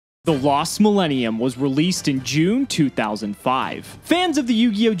The Lost Millennium was released in June 2005. Fans of the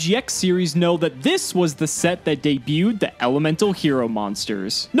Yu-Gi-Oh! GX series know that this was the set that debuted the Elemental Hero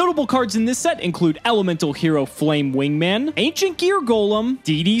monsters. Notable cards in this set include Elemental Hero Flame Wingman, Ancient Gear Golem,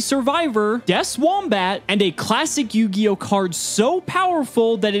 DD Survivor, Death Wombat, and a classic Yu-Gi-Oh! Card so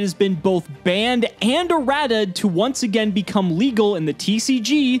powerful that it has been both banned and errataed to once again become legal in the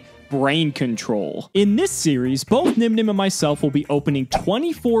TCG, Brain Control. In this series, both Nyhmnim and myself will be opening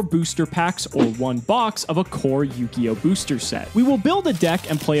 24 booster packs or one box of a core Yu-Gi-Oh! Booster set. We will build a deck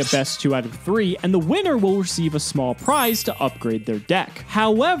and play a best 2 out of 3, and the winner will receive a small prize to upgrade their deck.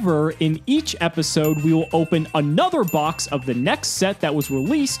 However, in each episode, we will open another box of the next set that was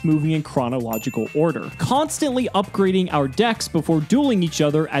released, moving in chronological order, constantly upgrading our decks before dueling each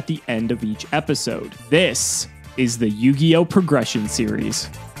other at the end of each episode. This is the Yu-Gi-Oh! Progression series.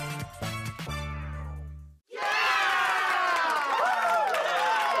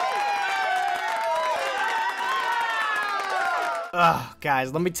 Ugh,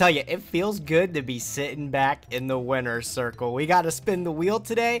 guys, let me tell you, it feels good to be sitting back in the winner's circle. We got to spin the wheel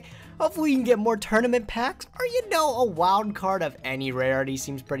today. Hopefully we can get more tournament packs, or a wild card of any rarity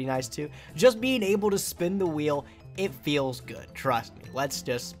seems pretty nice too. Just being able to spin the wheel, it feels good. Trust me, let's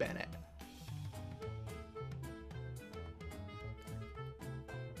just spin it.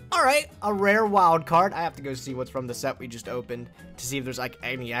 Alright, a rare wild card. I have to go see what's from the set we just opened to see if there's like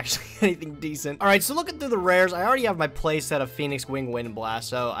anything decent. Alright, so looking through the rares, I already have my play set of Phoenix Wing Wind Blast,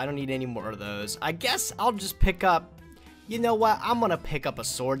 so I don't need any more of those. I guess I'll just pick up, you know what, I'm gonna pick up a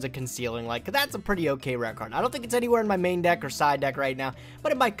Swords of Concealing Light, because that's a pretty okay rare card. I don't think it's anywhere in my main deck or side deck right now,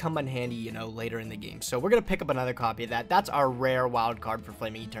 but it might come in handy, later in the game. So we're gonna pick up another copy of that. That's our rare wild card for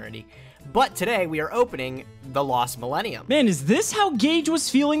Flaming Eternity. But today, we are opening the Lost Millennium. Man, is this how Gage was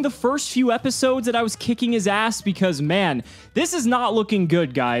feeling the first few episodes that I was kicking his ass? Because, man, this is not looking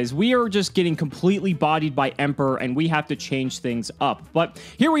good, guys. We are just getting completely bodied by Emperor, and we have to change things up. But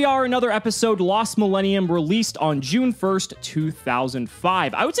here we are, another episode, Lost Millennium, released on June 1st,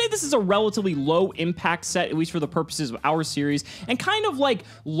 2005. I would say this is a relatively low-impact set, at least for the purposes of our series, and kind of like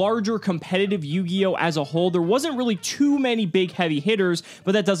larger competitive Yu-Gi-Oh! As a whole. There wasn't really too many big heavy hitters,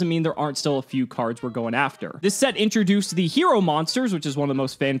 but that doesn't mean there aren't still a few cards we're going after. This set introduced the hero monsters, which is one of the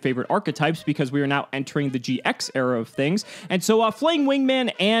most fan favorite archetypes because we are now entering the GX era of things. And so Flame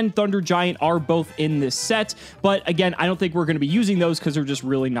Wingman and Thunder Giant are both in this set, but again, I don't think we're going to be using those because they're just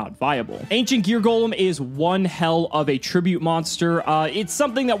really not viable. Ancient Gear Golem is one hell of a tribute monster. It's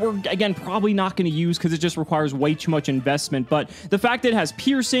something that we're, again, probably not going to use because it just requires way too much investment, but the fact that it has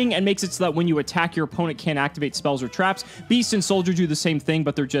piercing and makes it so that when you attack, your opponent can't activate spells or traps. Beast and Soldier do the same thing,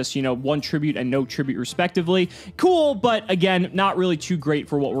 but they're just, one tribute and no tribute respectively. Cool, but again, not really too great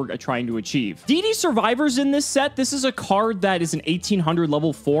for what we're trying to achieve. DD Survivor's in this set. This is a card that is an 1800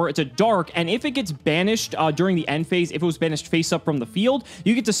 level 4. It's a dark, and if it gets banished during the end phase, if it was banished face up from the field,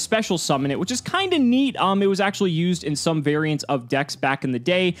 you get to special summon it, which is kind of neat. It was actually used in some variants of decks back in the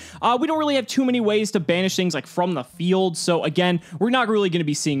day. We don't really have too many ways to banish things like from the field, so again, we're not really going to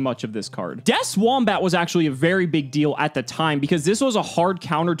be seeing much of this card. Death Wombat was actually a very big deal at the time because this was a hard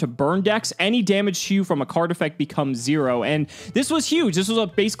counter to burn decks. Any damage to you from a card effect becomes 0, and this was huge. This was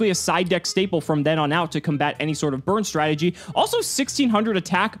basically a side deck staple from then on out to combat any sort of burn strategy. Also, 1600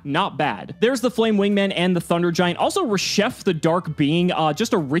 attack, not bad. There's the Flame Wingman and the Thunder Giant. Also, Reshef the Dark Being,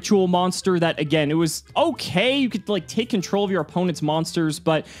 just a ritual monster that, again, it was okay. You could, take control of your opponent's monsters,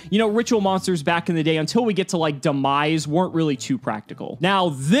 but, ritual monsters back in the day, until we get to, Demise, weren't really too practical. Now,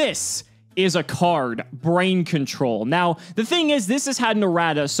 this is a card, Brain Control. Now, the thing is, this has had an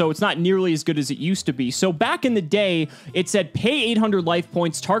errata, so it's not nearly as good as it used to be. So back in the day, it said pay 800 life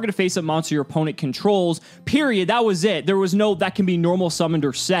points, target a face-up monster your opponent controls, period. That was it. There was no, that can be normal summoned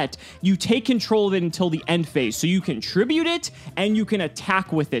or set. You take control of it until the end phase, so you can tribute it, and you can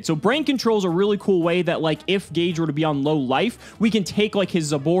attack with it. So Brain Control is a really cool way that, if Gage were to be on low life, we can take,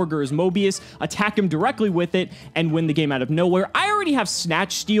 his Zaborg or his Mobius, attack him directly with it, and win the game out of nowhere. I already have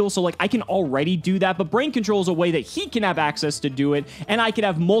Snatch Steal, so, I can already do that, but Brain Control is a way that he can have access to do it, and I could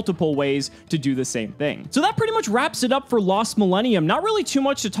have multiple ways to do the same thing. So that pretty much wraps it up for Lost Millennium. Not really too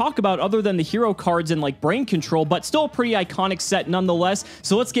much to talk about other than the hero cards and Brain Control, but still a pretty iconic set nonetheless.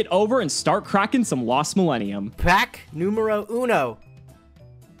 So let's get over and start cracking some Lost Millennium. Pack numero uno.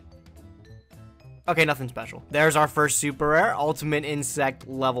 Okay, nothing special. There's our first super rare, Ultimate Insect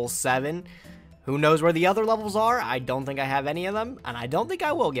level 7. Who knows where the other levels are? I don't think I have any of them, and I don't think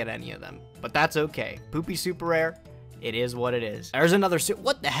I will get any of them. But that's okay. Poopy super rare. It is what it is. There's another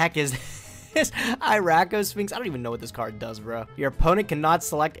what the heck is this? Irako Sphinx? I don't even know what this card does, bro. Your opponent cannot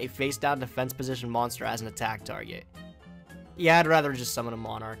select a face-down defense position monster as an attack target. Yeah, I'd rather just summon a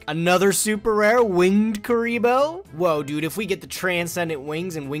Monarch. Another super rare, Winged Kuriboh. Whoa, dude, if we get the Transcendent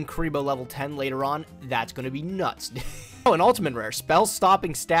Wings and Winged Kuriboh level 10 later on, that's gonna be nuts. Oh, an ultimate rare, Spell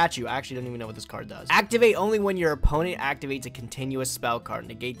Stopping Statue. I actually don't even know what this card does. Activate only when your opponent activates a continuous spell card.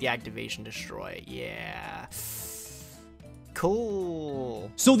 Negate the activation, destroy. Yeah.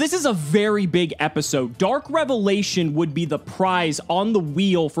 Cool. So this is a very big episode. Dark Revelation would be the prize on the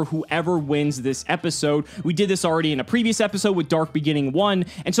wheel for whoever wins this episode. We did this already in a previous episode with Dark Beginning 1.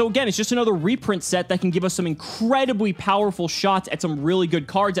 And so again, it's just another reprint set that can give us some incredibly powerful shots at some really good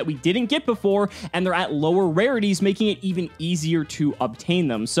cards that we didn't get before, and they're at lower rarities, making it even easier to obtain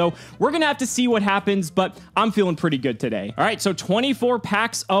them. So we're gonna have to see what happens, but I'm feeling pretty good today. All right, so 24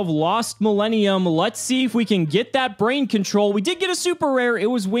 packs of Lost Millennium. Let's see if we can get that brain control. We did get a super rare. It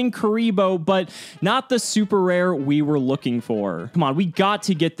was Winged Kuriboh, but not the super rare we were looking for. Come on, we got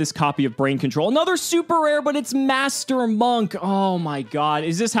to get this copy of Brain Control. Another super rare, but it's Master Monk. Oh my god.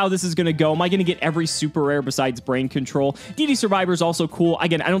 Is this how this is going to go? Am I going to get every super rare besides Brain Control? DD Survivor is also cool.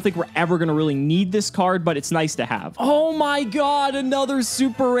 Again, I don't think we're ever going to really need this card, but it's nice to have. Oh my god, another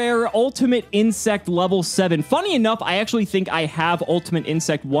super rare Ultimate Insect level 7. Funny enough, I actually think I have Ultimate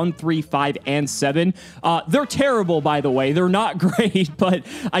Insect 1, 3, 5, and 7. They're terrible, by the way. They're not great, but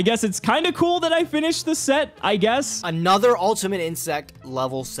I guess it's kind of cool that I finished the set, I guess. Another Ultimate Insect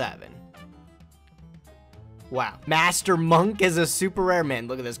level 7. Wow. Master Monk is a super rare. Man,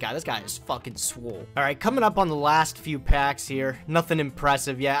 look at this guy. This guy is fucking swole. All right, coming up on the last few packs here. Nothing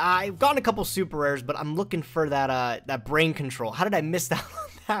impressive yet. I've gotten a couple super rares, but I'm looking for that Brain Control. How did I miss out on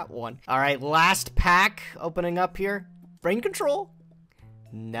that one? All right, last pack opening up here. Brain Control?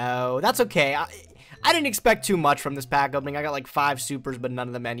 No, that's okay. I didn't expect too much from this pack opening. I got like 5 supers, but none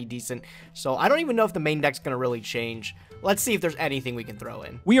of them any decent. So I don't even know if the main deck's going to really change. Let's see if there's anything we can throw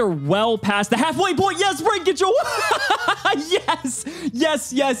in. We are well past the halfway point. Yes, Brain Control. Yes,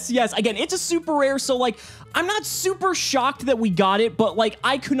 yes, yes, yes. Again, it's a super rare, so like, I'm not super shocked that we got it, but like,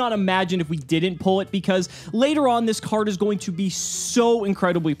 I could not imagine if we didn't pull it, because later on, this card is going to be so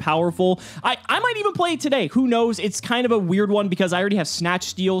incredibly powerful. I might even play it today. Who knows? It's kind of a weird one because I already have Snatch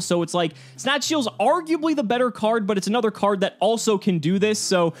Steal, so it's like, Snatch Steal's arguably the better card, but it's another card that also can do this,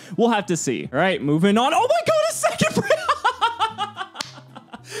 so we'll have to see. All right, moving on. Oh my god, a second Brain.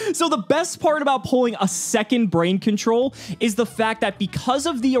 So the best part about pulling a second Brain Control is the fact that because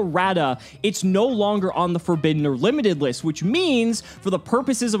of the errata, it's no longer on the Forbidden or Limited list, which means for the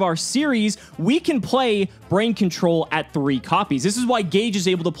purposes of our series, we can play Brain Control at 3 copies. This is why Gage is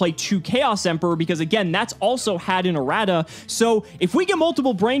able to play 2 Chaos Emperor, because again, that's also had an errata. So if we get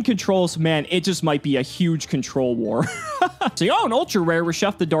multiple Brain Controls, man, it just might be a huge control war. So, oh, an ultra rare,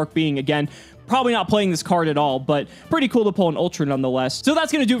 Reshef the Dark Being again. Probably not playing this card at all, but pretty cool to pull an ultra nonetheless. So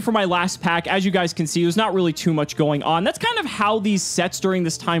that's going to do it for my last pack. As you guys can see, there's not really too much going on. That's kind of how these sets during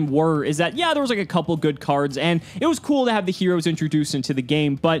this time were, is that, yeah, there was like a couple good cards, and it was cool to have the heroes introduced into the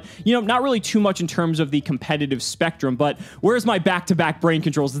game, but, you know, not really too much in terms of the competitive spectrum. But where's my back-to-back Brain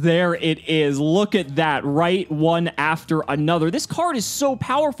Controls? There it is. Look at that, right one after another. This card is so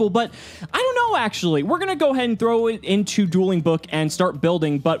powerful, but I don't know, actually. We're going to go ahead and throw it into Dueling Book and start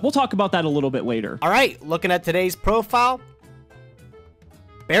building, but we'll talk about that a little bit later. All right, looking at today's profile,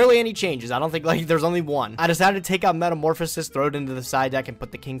 barely any changes. I don't think, like, there's only one. I decided to take out Metamorphosis, throw it into the side deck, and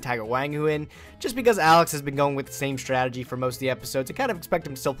put the King Tiger Wangu in, just because Alex has been going with the same strategy for most of the episodes. I kind of expect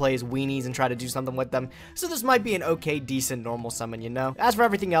him to still play his weenies and try to do something with them, so this might be an okay, decent, normal summon, you know? As for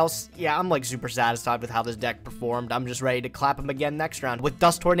everything else, yeah, I'm, like, super satisfied with how this deck performed. I'm just ready to clap him again next round. With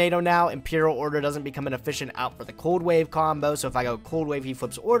Dust Tornado now, Imperial Order doesn't become an efficient out for the Cold Wave combo, so if I go Cold Wave, he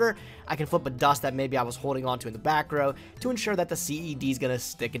flips Order, I can flip a Dust that maybe I was holding on to in the back row to ensure that the CED is gonna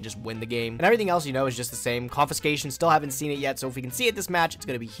stick and just win the game. And everything else, you know, is just the same. Confiscation, still haven't seen it yet, so if we can see it this match, it's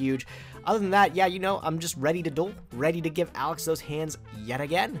gonna be huge. Other than that, yeah, you know, I'm just ready to duel, ready to give Alex those hands yet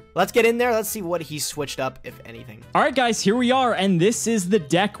again. Let's get in there. Let's see what he's switched up, if anything. All right, guys, here we are, and this is the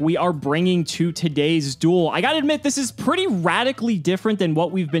deck we are bringing to today's duel. I gotta admit, this is pretty radically different than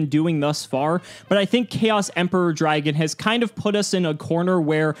what we've been doing thus far, but I think Chaos Emperor Dragon has kind of put us in a corner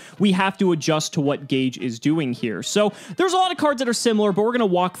where we have to adjust to what Gage is doing here. So there's a lot of cards that are similar, but we're gonna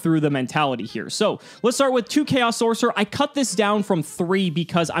walk through the mentality here. So let's start with 2 Chaos Sorcerer. I cut this down from 3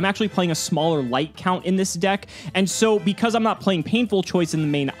 because I'm actually playing a smaller light count in this deck, and so because I'm not playing Painful Choice in the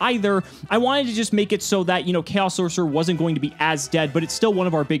main either, I wanted to just make it so that, you know, Chaos Sorcerer wasn't going to be as dead, but it's still one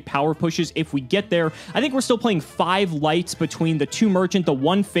of our big power pushes if we get there. I think we're still playing 5 lights between the 2 Merchant, the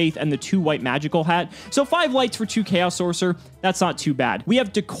 1 Faith, and the 2 White Magical Hat. So 5 lights for 2 Chaos Sorcerer. That's not too bad. We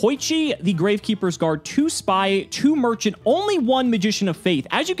have Dekoichi, the Gravekeeper's Guard, 2 Spy, 2 Merchant, only 1 Magician of Fate, Faith.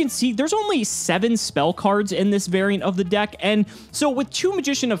 As you can see, there's only 7 spell cards in this variant of the deck, and so with 2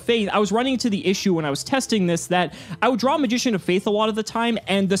 Magician of Faith, I was running into the issue when I was testing this that I would draw Magician of Faith a lot of the time,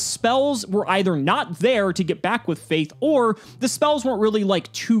 and the spells were either not there to get back with Faith, or the spells weren't really,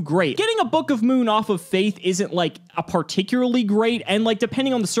 like, too great. Getting a Book of Moon off of Faith isn't, like, a particularly great, and, like,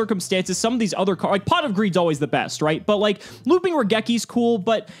 depending on the circumstances, some of these other cards, like, Pot of Greed's always the best, right? But, like, Looping Regeki's cool,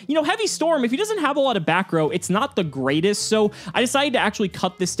 but, you know, Heavy Storm, if he doesn't have a lot of back row, it's not the greatest, so I decided to actually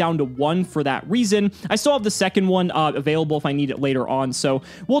cut this down to 1 for that reason. I still have the second one available if I need it later on, so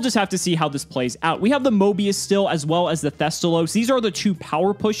we'll just have to see how this plays out. We have the Mobius still, as well as the Thestalos. These are the 2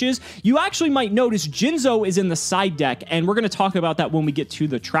 power pushes. You actually might notice Jinzo is in the side deck, and we're going to talk about that when we get to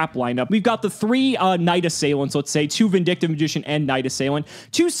the trap lineup. We've got the 3 Knight Assailants, let's say, 2 Vindictive Magician and Knight Assailant.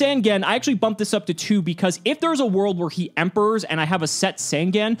 2 Sangan, I actually bumped this up to 2 because if there's a world where he Emperors and I have a set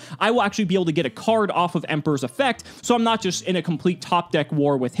Sangan, I will actually be able to get a card off of Emperor's effect, so I'm not just in a complete top deck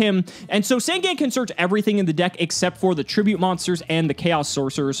war with him. And so Sangan can search everything in the deck except for the Tribute Monsters and the Chaos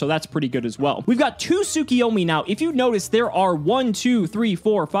Sorcerers, so that's pretty good as well. We've got 2 Tsukiyomi now. If you notice, there are 1, 2, 3,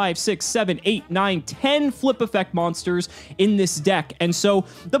 4, 5, 6, 7, 8, 9, 10 flip effect monsters in this deck. And so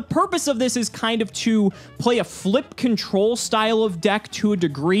the purpose of this is kind of to play a flip control style of deck to a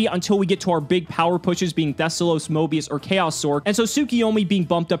degree until we get to our big power pushes being Thessalos, Mobius, or Chaos Sword. And so Tsukiyomi being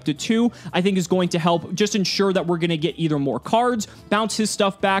bumped up to 2, I think is going to help just ensure that we're going to get either more cards, bounce his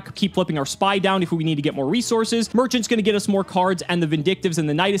stuff back, keep flipping our Spy down if we need to get more resources. Merchant's going to get us more cards, and the Vindictives and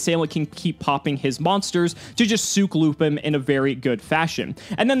the Knight Assailant can keep popping his monsters to just Sook loop him in a very good fashion.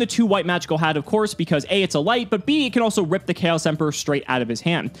 And then the 2 White Magical Hat, of course, because A, it's a light, but B, it can also rip the Chaos Emperor straight out of his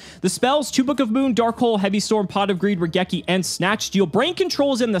hand. The spells, 2 Book of Moon, Dark Hole, Heavy Storm, Pot of Greed, Regeki, and Snatch Steal. Brain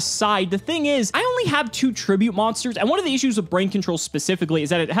Control is in the side. The thing is, I only have 2 Tribute Monsters, and one of the issues with Brain Control specifically is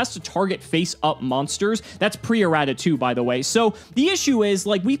that it has to target face-up monsters. That's pre-errata too, by the way. So the issue is,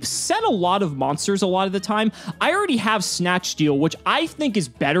 like, we've set a lot of monsters a lot of the time. I already have Snatch Steal, which I think is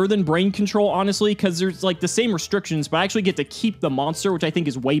better than Brain Control, honestly, because there's, like, the same restrictions, but I actually get to keep the monster, which I think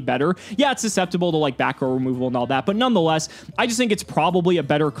is way better. Yeah, it's susceptible to, like, back row removal and all that, but nonetheless, I just think it's probably a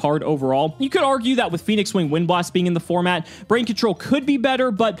better card overall. You could argue that with Phoenix Wing Windblast being in the format, Brain Control could be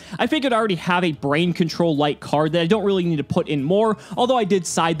better, but I figured I already have a Brain Control-like card that I don't really need to put in more, although I did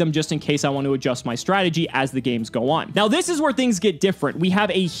side them just in case I want to adjust my strategy as the games go on. Now, this is where things get different. We have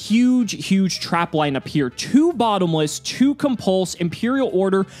a huge trap lineup here. 2 Bottomless, 2 Compulse, Imperial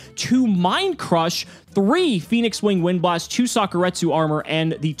Order, 2 Mind Crush, 3 Phoenix Wing Windblast, 2 Sakuretsu Armor,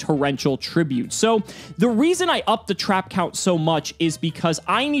 and the Torrential Tribute. So the reason I upped the trap count so much is because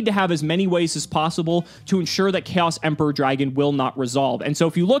I need to have as many ways as possible to ensure that Chaos Emperor Dragon will not resolve. And so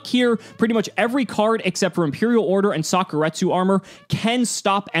if you look here, pretty much every card except for Imperial Order and Sakuretsu Armor can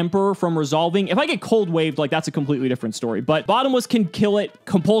stop Emperor from resolving. If I get Cold Waved, like, that's a completely different story. But Bottomless can kill it,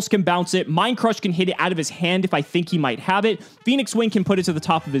 Compulse can bounce it, Mind Crush can hit it out of his hand if I think he might have it, Phoenix Wing can put it to the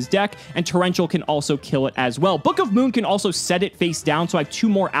top of his deck, and Torrential can also kill it as well. Book of Moon can also set it face down, so I have 2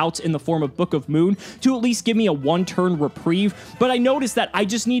 more outs in the form of Book of Moon to at least give me a 1-turn reprieve, but I noticed that I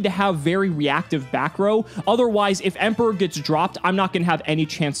just need to have very reactive back row. Otherwise, if Emperor gets dropped, I'm not going to have any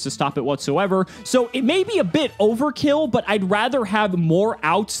chance to stop it whatsoever. So it may be a bit overkill, but I'd rather have more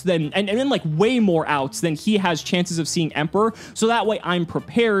outs than, and then, like, way more outs than he has chances of seeing Emperor, so that way I'm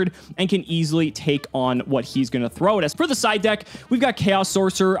prepared and can easily take on what he's going to throw at us. For the side deck, we've got Chaos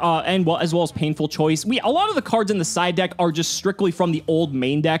Sorcerer, and as well as Painful Choice. A lot of the cards in the side deck are just strictly from the old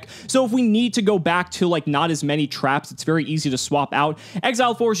main deck, so if we need to go back to, like, not as many traps, it's very easy to swap out.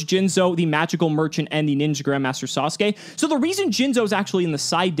 Exile Force, Jinzo, the Magical Merchant, and the Ninja Grandmaster Sasuke. So the reason Jinzo is actually in the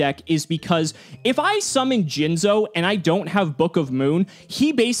side deck is because if I summon Jinzo and I don't have Book of Moon,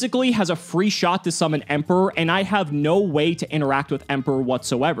 he basically has a free shot to summon Emperor, and I have no way to interact with Emperor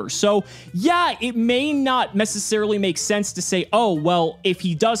whatsoever. So yeah, it may not necessarily make sense to say, oh, well, if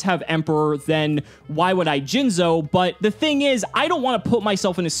he does have Emperor, then why would I Jinzo? But the thing is, I don't want to put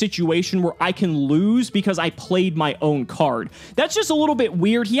myself in a situation where I can lose because I played my own card. That's just a little bit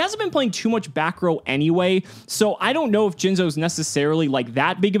weird. He hasn't been playing too much back row anyway, so I don't know if Jinzo's necessarily, like,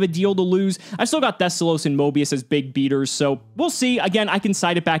 that big of a deal to lose. I still got Thessalos and Mobius as big beaters, so we'll see. Again, I can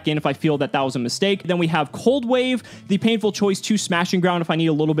side it back in if I feel that that was a mistake. Then we have Cold Wave, the Painful Choice, 2 Smashing Ground if I need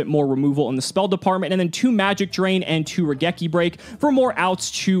a little bit more removal in the spell department, and then 2 Magic Drain and 2 Regeki Break for more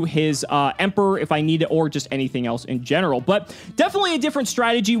outs to his Emperor if I need it, or just anything else in general. But definitely a different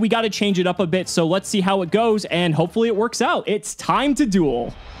strategy. We got to change it up a bit, so let's see how it goes, and hopefully it works out. It's time to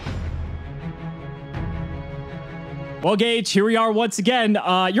duel. Well, Gage, here we are once again.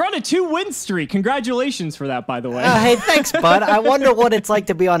 You're on a 2-win streak. Congratulations for that, by the way. Hey, thanks, bud. I wonder what it's like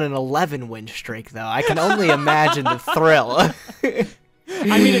to be on an 11-win streak, though. I can only imagine the thrill.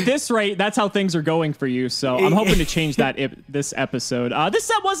 I mean, at this rate, that's how things are going for you. So I'm hoping to change that this episode. This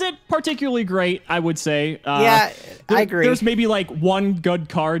set wasn't particularly great, I would say. Yeah, I agree. There's maybe like one good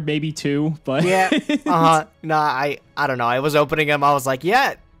card, maybe two, but yeah. No, I don't know. I was opening them. I was like,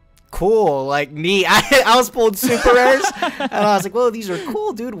 yeah. Cool, like neat. I was pulling super rares, and I was like, "Whoa, these are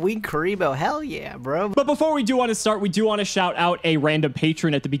cool, dude." Wing Karibo, hell yeah, bro. But before we do want to start, we do want to shout out a random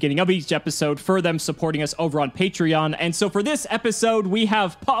patron at the beginning of each episode for them supporting us over on Patreon. And so for this episode, we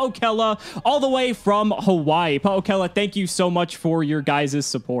have Pa'okela all the way from Hawaii. Pa'okela, thank you so much for your guys'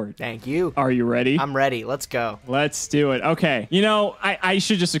 support. Thank you. Are you ready? I'm ready. Let's go. Let's do it. Okay. You know, I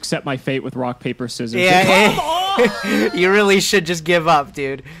should just accept my fate with rock, paper, scissors. Yeah, Come on! You really should just give up,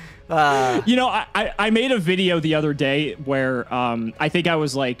 dude. You know, I made a video the other day where I think I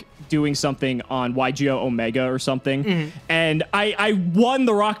was like doing something on YGO Omega or something, and I won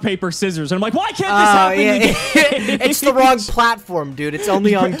the rock, paper, scissors, and I'm like, why can't this happen again? It's the wrong platform, dude. It's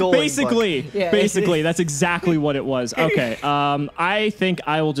only on dueling. Basically, that's exactly what it was. Okay, I think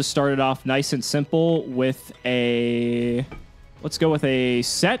I will just start it off nice and simple with a... Let's go with a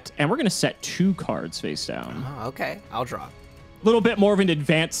set, and we're going to set 2 cards face down. Oh, okay, I'll draw. Little bit more of an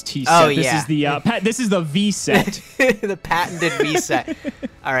advanced T set. Oh, this yeah. is the this is the V set. The patented V set.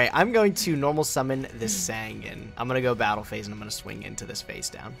 All right, I'm going to normal summon this Sangan. I'm gonna go battle phase and I'm gonna swing into this face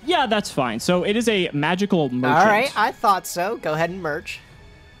down. Yeah, that's fine. So it is a magical merchant. All right, I thought so. Go ahead and merch.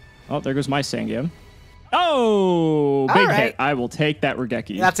 Oh, there goes my Sangan. Oh, big hit. I will take that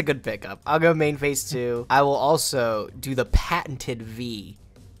Regeki. That's a good pickup. I'll go main phase 2. I will also do the patented V.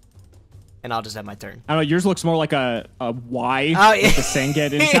 And I'll just have my turn. I don't know, yours looks more like a Y with the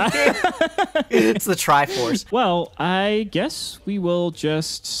Sangan inside. It's the Triforce. Well, I guess we will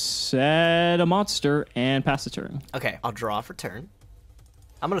just set a monster and pass the turn. Okay, I'll draw for turn.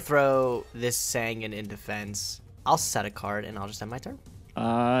 I'm going to throw this Sangan in defense. I'll set a card, and I'll just have my turn.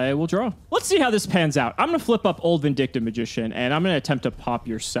 I will draw. Let's see how this pans out. I'm going to flip up Old Vindictive Magician, and I'm going to attempt to pop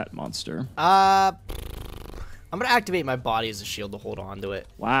your set monster. I'm going to activate my body as a shield to hold on to it.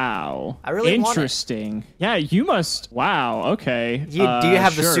 Wow. I really interesting. Want it. Yeah, you must. Wow, okay. Do you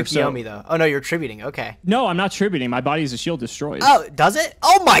have the Tsukiyomi, though? Oh, no, you're tributing. Okay. No, I'm not tributing. My body as a shield destroys. Oh, does it?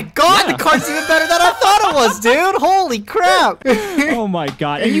 Oh, my God. Yeah. The card's even better than I thought it was, dude. Holy crap. Oh, my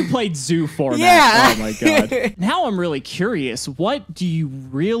God. And you played Zoo format. Yeah. Oh, my God. Now I'm really curious. What do you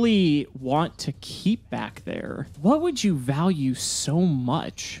really want to keep back there? What would you value so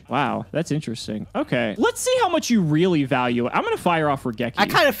much? Wow, that's interesting. Okay. Let's see how much you really value it. I'm going to fire off Regeki. I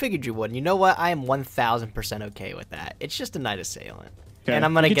kind of figured you would. You know what? I am 1,000% okay with that. It's just a Knight Assailant. Okay. And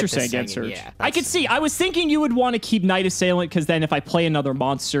I'm going to get this Sangan. Yeah, I could see. I was thinking you would want to keep Knight Assailant because then if I play another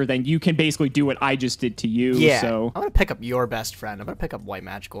monster, then you can basically do what I just did to you. Yeah. So. I'm going to pick up your best friend. I'm going to pick up White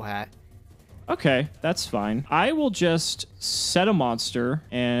Magical Hat. Okay, that's fine. I will just set a monster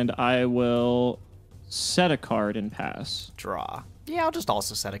and I will set a card and pass. Draw. Yeah, I'll just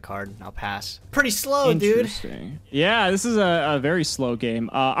also set a card and I'll pass. Pretty slow, Interesting. Dude. Yeah, this is a very slow game.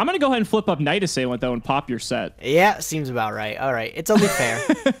 I'm going to go ahead and flip up Knight Assailant, though, and pop your set. Yeah, seems about right. All right, it's only fair.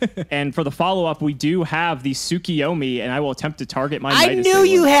 And for the follow-up, we do have the Tsukiyomi, and I will attempt to target my Knight Assailant. I knew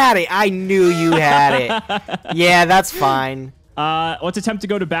you had it. I knew you had it. Yeah, that's fine. Let's attempt to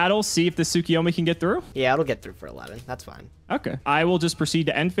go to battle, see if the Tsukiyomi can get through. Yeah, it'll get through for 11. That's fine. Okay. I will just proceed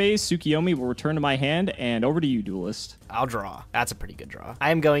to end phase. Tsukiyomi will return to my hand, and over to you, Duelist. I'll draw. That's a pretty good draw.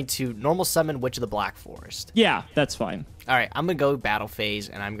 I am going to normal summon Witch of the Black Forest. Yeah, that's fine. All right, I'm going to go battle phase,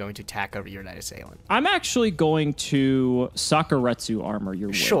 and I'm going to attack over your Knight Assailant. I'm actually going to Sakuretsu armor your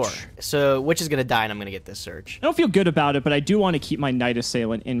Witch. Sure. So Witch is going to die, and I'm going to get this Surge. I don't feel good about it, but I do want to keep my Knight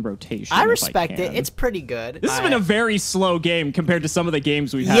Assailant in rotation. I respect it. It's pretty good. This has been a very slow game compared to some of the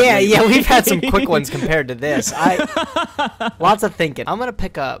games we've had. Yeah, yeah, we've had some quick ones compared to this. Lots of thinking. I'm going to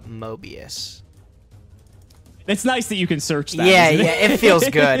pick up Mobius. It's nice that you can search that. Yeah, yeah, it feels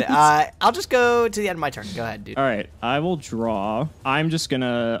good. I'll just go to the end of my turn. Go ahead, dude. All right, I will draw. I'm just going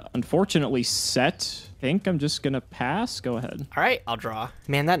to, unfortunately, set. I think I'm just going to pass. Go ahead. All right, I'll draw.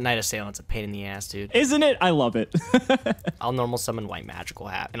 Man, that Knight Assailant's a pain in the ass, dude. Isn't it? I love it. I'll normal summon White Magical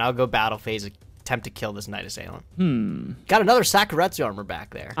Hat, and I'll go battle phase, attempt to kill this Knight Assailant. Got another Sakuretsu armor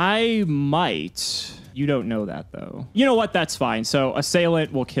back there. I might. You don't know that, though. You know what? That's fine. So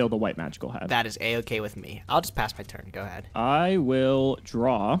Assailant will kill the White Magical Hat. That is A-okay with me. I'll just pass my turn. Go ahead. I will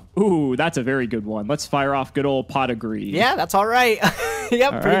draw. Ooh, that's a very good one. Let's fire off good old Pot of Greed. Yeah, that's all right.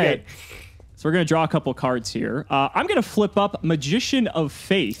 Yep, pretty good. So we're going to draw a couple cards here. I'm going to flip up Magician of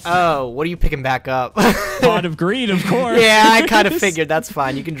Faith. Oh, what are you picking back up? Pot of Greed, of course. Yeah, I kind of figured. That's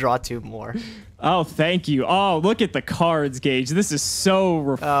fine. You can draw 2 more. Oh, thank you. Oh, look at the cards, Gage. This is so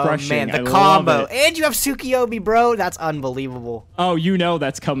refreshing. Oh, man, I the combo. love it. And you have Tsukiyomi, bro. That's unbelievable. Oh, you know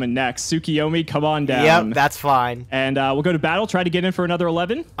that's coming next. Tsukiyomi, come on down. Yep, that's fine. And we'll go to battle, try to get in for another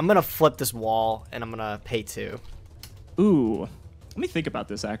 11. I'm going to flip this wall, and I'm going to pay 2. Ooh. Let me think about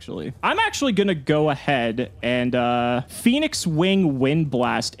this, actually. I'm actually going to go ahead and Phoenix Wing Wind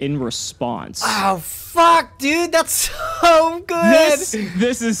Blast in response. Oh, fuck, dude. That's so good.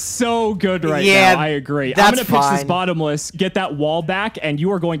 This is so good right now. I agree. I'm going to pitch this bottomless, get that wall back, and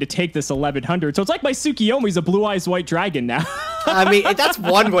you are going to take this 1100. So it's like my Tsukiyomi's a Blue Eyes White Dragon now. I mean, that's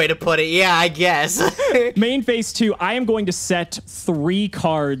one way to put it. Yeah, I guess. Main phase 2, I am going to set 3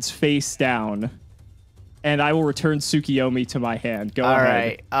 cards face down. And I will return Tsukiyomi to my hand. Go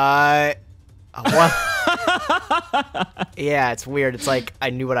ahead. All right. What? Yeah, it's weird. It's like I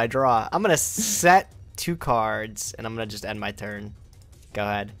knew what I draw. I'm going to set 2 cards, and I'm going to just end my turn. Go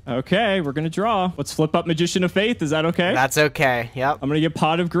ahead. Okay, we're going to draw. Let's flip up Magician of Faith. Is that okay? That's okay. Yep. I'm going to get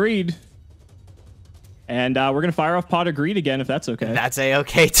Pot of Greed. And we're going to fire off Pot of Greed again, if that's okay. That's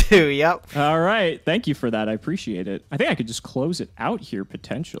A-okay, too. Yep. All right. Thank you for that. I appreciate it. I think I could just close it out here,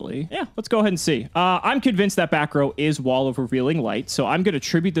 potentially. Yeah, let's go ahead and see. I'm convinced that back row is Wall of Revealing Light, so I'm going to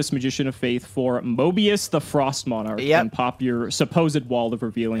tribute this Magician of Faith for Mobius the Frost Monarch and pop your supposed Wall of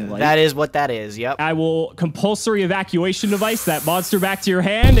Revealing Light. That is what that is. Yep. I will compulsory evacuation device that monster back to your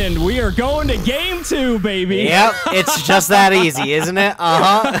hand, and we are going to game 2, baby. Yep. It's just that easy, isn't it?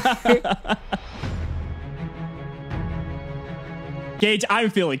 Uh-huh. Gage, I'm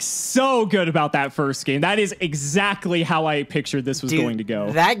feeling so good about that first game. That is exactly how I pictured this was going to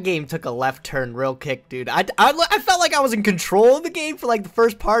go. That game took a left turn real quick, dude. I felt like I was in control of the game for like the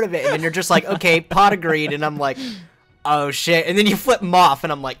first part of it, and then you're just like, okay, Pot of Greed, and I'm like, oh shit, and then you flip them off,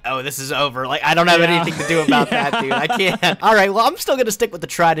 and I'm like, oh, this is over. Like, I don't have anything to do about that, dude. I can't. All right, well, I'm still gonna stick with the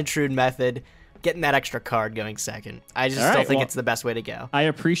tried and true method. Getting that extra card going second. I just still think it's the best way to go. I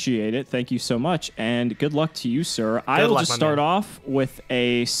appreciate it. Thank you so much. And good luck to you, sir. I will just start off with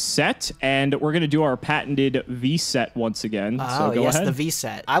a set, and we're going to do our patented V set once again. Oh, so go ahead. The V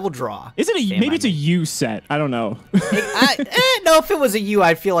set. I will draw. Is it a maybe it's a U set? I don't know. No, if it was a U,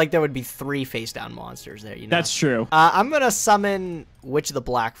 I'd feel like there would be 3 face down monsters there, you know? That's true. I'm going to summon Witch of the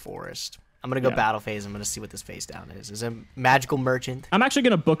Black Forest. I'm going to go battle phase. I'm going to see what this face down is. Is it Magical Merchant? I'm actually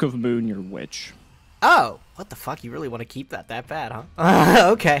going to Book of Moon your Witch. Oh, what the fuck? You really want to keep that bad, huh?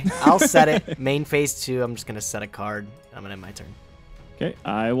 Okay, I'll set it. Main phase 2, I'm just going to set a card. I'm going to end my turn. Okay,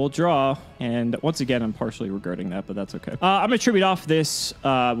 I will draw. And once again, I'm partially regretting that, but that's okay. I'm going to tribute off this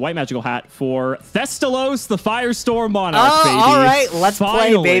White Magical Hat for Thestalos, the Firestorm Monarch, baby. All right, let's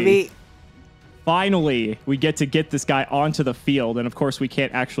play, baby. Finally, we get to get this guy onto the field, and of course, we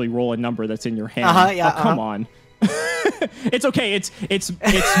can't actually roll a number that's in your hand. Come on. It's okay. It's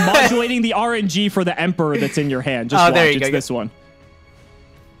modulating the RNG for the Emperor that's in your hand. Just watch. There you go. It's this one.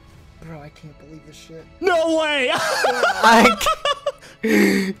 Bro, I can't believe this shit. No way!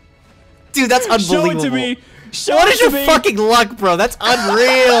 Dude, that's unbelievable. Show it to me. What is your fucking luck, bro? That's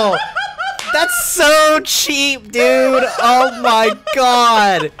unreal. That's so cheap, dude. Oh my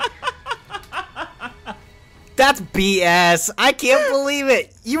god. That's BS. I can't believe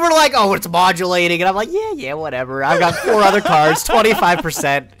it. You were like, oh, it's modulating. And I'm like, yeah, whatever. I've got 4 other cards,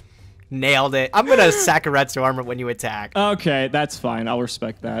 25%. Nailed it. I'm going to Sakuretsu Armor when you attack. Okay, that's fine. I'll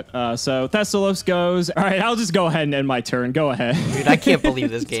respect that. So Thessalos goes. All right, I'll just go ahead and end my turn. Go ahead. Dude, I can't believe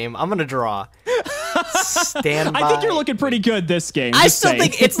this game. I'm going to draw. Stand by. I think you're looking pretty good this game. I still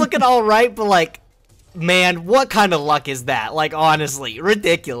think it's looking all right, but like, man, what kind of luck is that? Like, honestly,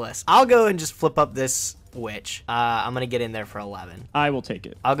 ridiculous. I'll go and just flip up this Witch. I'm gonna get in there for 11. I will take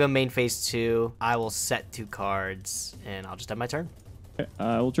it. I'll go main phase 2. I will set 2 cards, and I'll just end my turn. Okay,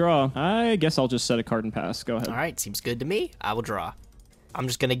 I will draw. I guess I'll just set a card and pass. Go ahead. All right, seems good to me. I will draw. I'm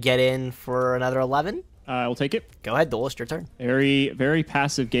just gonna get in for another 11. I will take it. Go ahead, Duelist, your turn. Very, very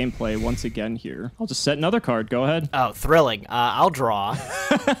passive gameplay once again here. I'll just set another card. Go ahead. Oh, thrilling. I'll draw.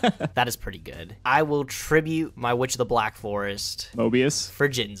 That is pretty good. I will tribute my Witch of the Black Forest. Mobius. For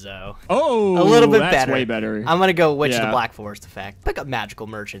Jinzo. Oh, a little bit that's better. Way better. I'm going to go Witch of the Black Forest effect. Pick up Magical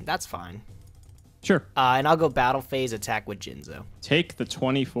Merchant. That's fine. Sure. And I'll go battle phase, attack with Jinzo. Take the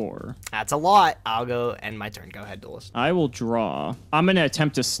 24. That's a lot. I'll go end my turn. Go ahead, Duelist. I will draw. I'm going to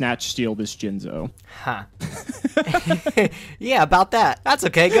attempt to snatch steal this Jinzo. Huh. Yeah, about that. That's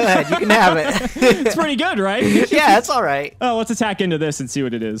okay. Go ahead. You can have it. It's pretty good, right? Yeah, it's all right. Oh, let's attack into this and see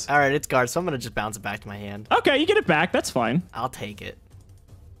what it is. All right, it's guard, so I'm going to just bounce it back to my hand. Okay, you get it back. That's fine. I'll take it.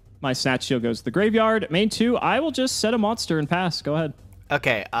 My Snatch Shield goes to the graveyard. Main 2, I will just set a monster and pass. Go ahead.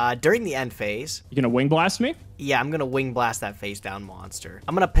 Okay, during the end phase... You gonna Wing Blast me? Yeah, I'm gonna Wing Blast that face down monster.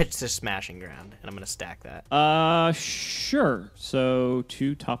 I'm gonna pitch this Smashing Ground, and I'm gonna stack that. Sure. So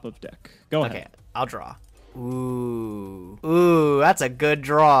 2 top of deck. Go ahead. Okay, I'll draw. Ooh, that's a good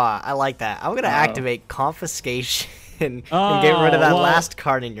draw. I like that. I'm gonna activate Confiscation and get rid of that last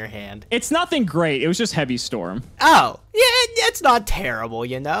card in your hand. It's nothing great. It was just Heavy Storm. Oh, yeah, it's not terrible,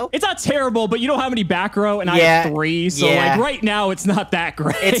 you know? It's not terrible, but you know how many back row, and I have 3, so like right now it's not that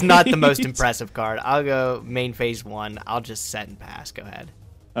great. It's not the most impressive card. I'll go main phase 1. I'll just set and pass. Go ahead.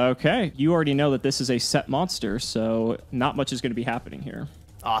 Okay, you already know that this is a set monster, so not much is going to be happening here.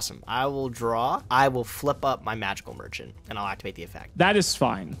 Awesome. I will draw. I will flip up my Magical Merchant, and I'll activate the effect. That is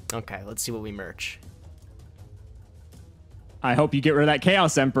fine. Okay, let's see what we merch. I hope you get rid of that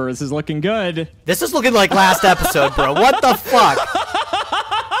Chaos Emperor. This is looking good. This is looking like last episode, bro. What the fuck?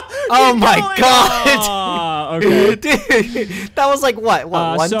 Oh my god. Okay. Dude, that was like what?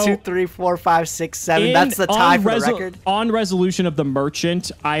 1, 2, 3, 4, 5, 6, 7. That's the tie for the record. On resolution of the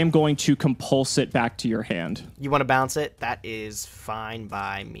Merchant, I am going to compulse it back to your hand. You want to bounce it? That is fine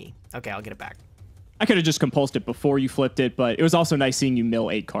by me. Okay, I'll get it back. I could have just compulsed it before you flipped it, but it was also nice seeing you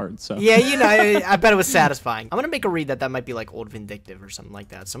mill 8 cards. So yeah, you know, I bet it was satisfying. I'm gonna make a read that might be like Old Vindictive or something like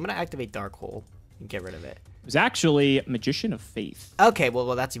that. So I'm gonna activate Dark Hole and get rid of it. It was actually Magician of Faith. Okay,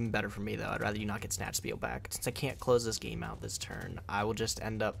 well that's even better for me though. I'd rather you not get Snatch Spiel back. Since I can't close this game out this turn, I will just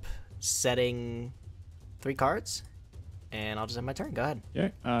end up setting 3 cards. And I'll just end my turn. Go ahead.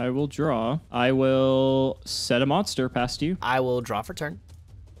 Okay, I will draw. I will set a monster past you. I will draw for turn.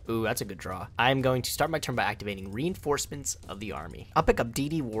 Ooh, that's a good draw. I'm going to start my turn by activating Reinforcements of the Army. I'll pick up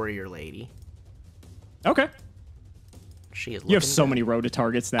DD Warrior Lady. Okay. She is. You have so many road to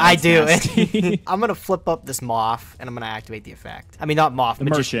targets now. I do. I'm gonna flip up this Moth, and I'm gonna activate the effect. I mean, not Moth,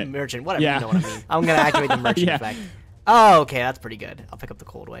 Merchant. Merchant. Whatever. You know what I mean. I'm gonna activate the Merchant effect. Oh, okay, that's pretty good. I'll pick up the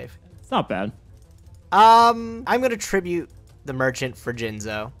Cold Wave. It's not bad. I'm gonna tribute the Merchant for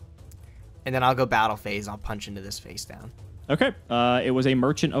Jinzo, and then I'll go battle phase. And I'll punch into this face down. Okay. It was a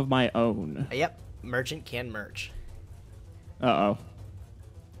Merchant of my own. Yep. Merchant can merch. Uh-oh.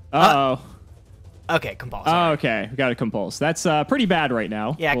 Uh-oh. Okay, compulse. Okay, we got a compulse. That's pretty bad right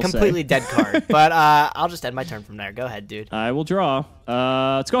now. Yeah, completely dead card. But I'll just end my turn from there. Go ahead, dude. I will draw.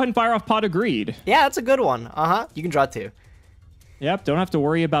 Let's go ahead and fire off Pot of Greed. Yeah, that's a good one. You can draw 2. Yep, don't have to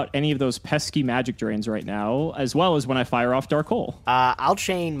worry about any of those pesky magic drains right now, as well as when I fire off Dark Hole. I'll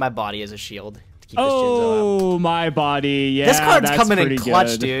chain my body as a shield. Oh, my body. Yeah, this card's coming in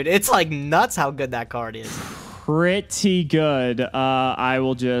clutch, good. dude. It's like nuts how good that card is. Pretty good. I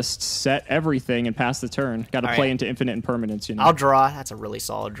will just set everything and pass the turn. Got to play into Infinite Impermanence, you know. I'll draw. That's a really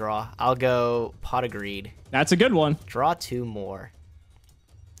solid draw. I'll go Pot of Greed. That's a good one. Draw 2 more.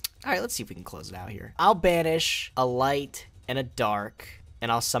 All right, let's see if we can close it out here. I'll banish a light and a dark, and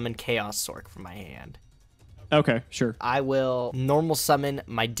I'll summon Chaos Sork from my hand. Okay, sure. I will normal summon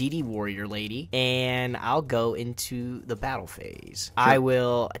my DD Warrior Lady, and I'll go into the battle phase. Sure. I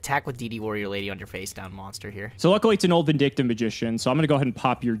will attack with DD Warrior Lady on your face down monster here. So luckily it's an Old Vindictive Magician, so I'm going to go ahead and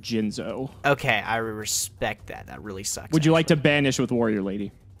pop your Jinzo. Okay, I respect that. That really sucks. Would you like to banish with Warrior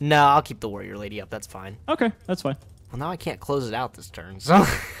Lady? No, I'll keep the Warrior Lady up. That's fine. Okay, that's fine. Well, now I can't close it out this turn, so...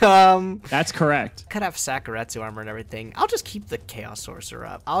 That's correct. Could have Sakuretsu armor and everything. I'll just keep the Chaos Sorcerer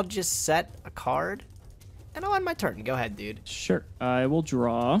up. I'll just set a card. And I'll end my turn. Go ahead, dude. Sure. I will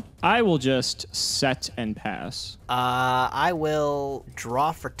draw. I will just set and pass. I will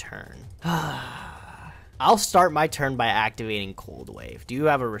draw for turn. I'll start my turn by activating Cold Wave. Do you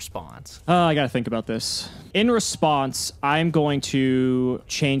have a response? I gotta think about this. In response, I'm going to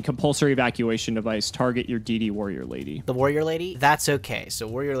chain Compulsory Evacuation Device, target your DD Warrior Lady. The Warrior Lady? That's okay. So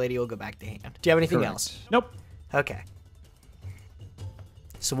Warrior Lady will go back to hand. Do you have anything else? Nope. Okay.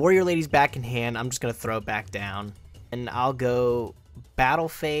 So Warrior Lady's back in hand. I'm just going to throw it back down. And I'll go battle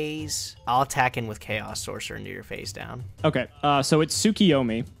phase. I'll attack in with Chaos Sorcerer into your face down. Okay. So it's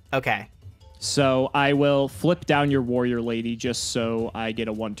Tsukiyomi. Okay. So I will flip down your Warrior Lady just so I get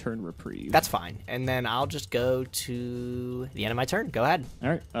a 1-turn reprieve. That's fine. And then I'll just go to the end of my turn. Go ahead. All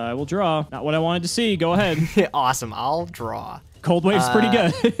right. I will draw. Not what I wanted to see. Go ahead. Awesome. I'll draw. Cold Wave's pretty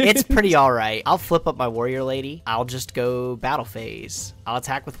good. It's pretty all right. I'll flip up my Warrior Lady. I'll just go battle phase. I'll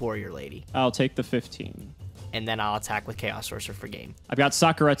attack with Warrior Lady. I'll take the 15. And then I'll attack with Chaos Sorcerer for game. I've got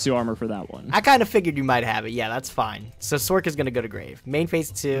Sakuretsu armor for that one. I kind of figured you might have it. Yeah, that's fine. So Sork is going to go to grave. Main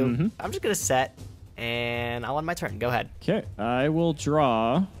phase 2. I'm just going to set and I'll end my turn. Go ahead. Okay, I will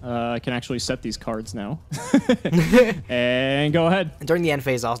draw. I can actually set these cards now. And go ahead. During the end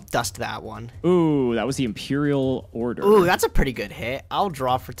phase, I'll dust that one. Ooh, that was the Imperial Order. Ooh, that's a pretty good hit. I'll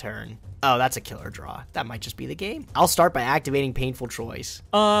draw for turn. Oh, that's a killer draw. That might just be the game. I'll start by activating Painful Choice.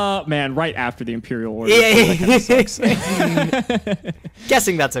 Man, right after the Imperial Order. Yeah.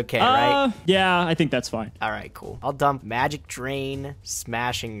 Guessing that's okay, right? Yeah, I think that's fine. All right, cool. I'll dump Magic Drain,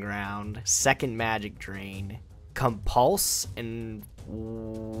 Smashing Ground, Second Magic Drain, Compulse, and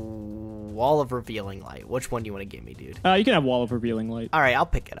Wall of Revealing Light. Which one do you want to give me, dude? You can have Wall of Revealing Light. All right, I'll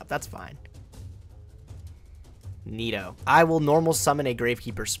pick it up. That's fine. Neato. I will normal summon a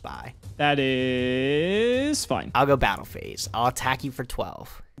Gravekeeper Spy. That is fine. I'll go battle phase. I'll attack you for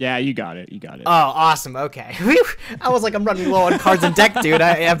 12. Yeah, you got it. You got it. Oh, awesome. Okay. I was like, I'm running low on cards and deck, dude.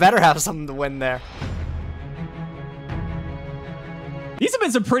 I better have something to win there. These have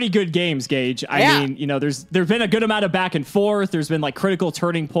been some pretty good games, Gage. I mean, you know, there's been a good amount of back and forth. There's been like critical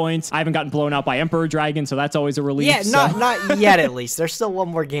turning points. I haven't gotten blown out by Emperor Dragon, so that's always a relief. Yeah, not yet at least. There's still one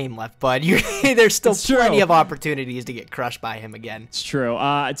more game left, bud. There's still plenty of opportunities to get crushed by him again. It's true.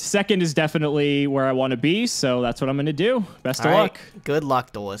 Second is definitely where I want to be, so that's what I'm going to do. Best of luck. Good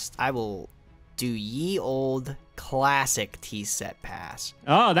luck, Duelist. I will do ye old classic T-set pass.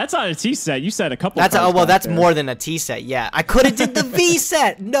 Oh, that's not a T-set. You said a couple. That's more than a T-set. Yeah, I could have did the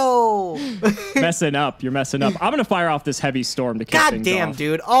V-set. No. Messing up. You're messing up. I'm gonna fire off this Heavy Storm to kick things off. God damn,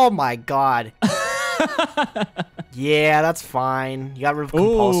 dude. Oh my god. Yeah, that's fine. You got rid of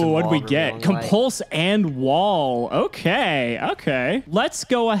Compulse. Ooh, what did we get? Compulse and Wall. Okay. Let's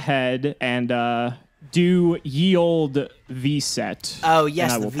go ahead and do ye old V-set. Oh,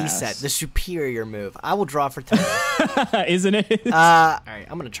 yes, the V-set. The superior move. I will draw for turn. Isn't it? All right,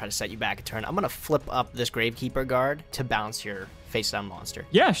 I'm going to try to set you back a turn. I'm going to flip up this Gravekeeper guard to bounce your face-down monster.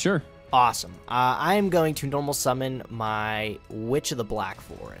 Yeah, sure. Awesome. I am going to normal summon my Witch of the Black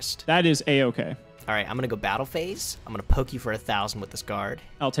Forest. That is A-okay. All right, I'm going to go battle phase. I'm going to poke you for 1,000 with this guard.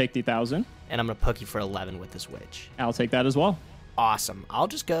 I'll take the 1,000. And I'm going to poke you for 11 with this Witch. I'll take that as well. Awesome. I'll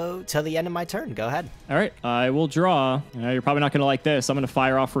just go till the end of my turn. Go ahead. All right. I will draw. You're probably not going to like this. I'm going to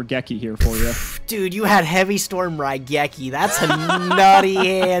fire off Raigeki here for you. Dude, you had Heavy Storm Raigeki. That's a nutty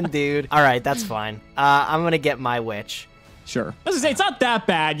hand, dude. All right, that's fine. I'm going to get my Witch. Sure. I was going to say, it's not that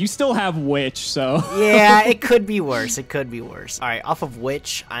bad. You still have Witch, so... Yeah, it could be worse. It could be worse. All right, off of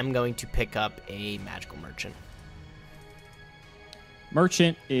Witch, I'm going to pick up a Magical Merchant.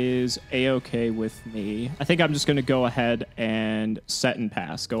 Merchant is A-okay with me. I think I'm just going to go ahead and set and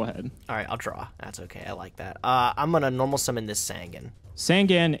pass. Go ahead. All right, I'll draw. That's okay. I like that. I'm going to normal summon this Sangan.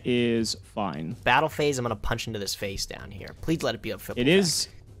 Sangan is fine. Battle phase, I'm going to punch into this face down here. Please let it be a flip. It is.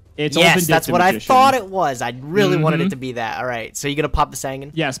 It's yes, that's what I thought it was. I really wanted it to be that. All right, so you're going to pop the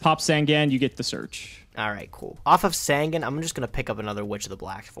Sangan? Yes, pop Sangan. You get the search. All right, cool. Off of Sangan, I'm just going to pick up another Witch of the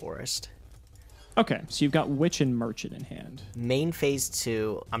Black Forest. Okay, so you've got Witch and Merchant in hand. Main phase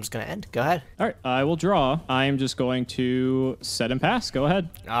 2, I'm just going to end. Go ahead. All right, I will draw. I'm just going to set and pass. Go ahead.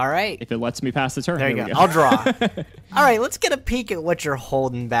 All right. If it lets me pass the turn. There you go. I'll draw. All right, let's get a peek at what you're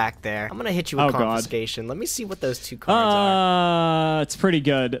holding back there. I'm going to hit you with Confiscation. Let me see what those two cards are. It's pretty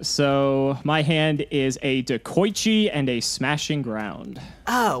good. So my hand is a Dekoichi and a Smashing Ground.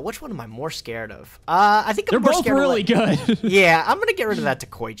 Oh, which one am I more scared of? I think I'm more scared of... They're both really good. Yeah, I'm going to get rid of that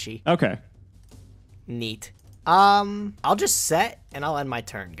Dekoichi. Okay. Neat. I'll just set and I'll end my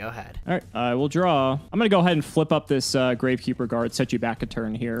turn. Go ahead. All right, I will draw. I'm gonna go ahead and flip up this Gravekeeper guard, set you back a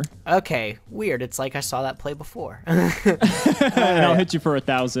turn here. Okay, weird. It's like I saw that play before. And I'll hit you for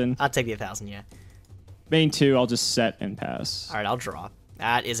 1,000. I'll take the 1,000, yeah. Main 2, I'll just set and pass. All right, I'll draw.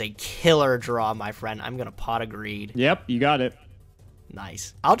 That is a killer draw, my friend. I'm gonna Pot of Greed. Yep, you got it.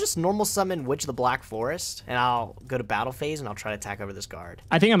 Nice. I'll just normal summon Witch of the Black Forest, and I'll go to battle phase, and I'll try to attack over this guard.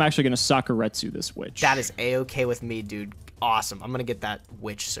 I think I'm actually going to Sakuretsu this Witch. That is A-okay with me, dude. Awesome. I'm going to get that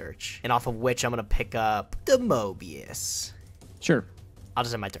Witch search. And off of Witch, I'm going to pick up the Mobius. Sure. I'll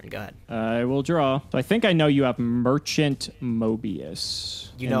just end my turn. Go ahead. I will draw. So I think I know you have Merchant Mobius.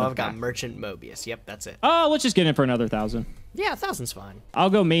 You know I've got Merchant Mobius. Yep, that's it. Oh, let's just get in for another 1,000. Yeah, 1,000's fine. I'll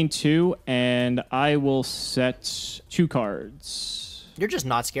go main 2, and I will set 2 cards. You're just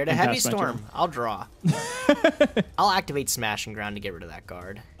not scared of Heavy Storm. I'll draw. I'll activate Smashing Ground to get rid of that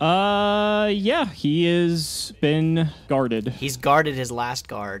guard. Yeah, he has been guarded. He's guarded his last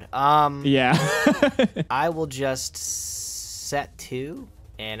guard. Yeah. I will just set 2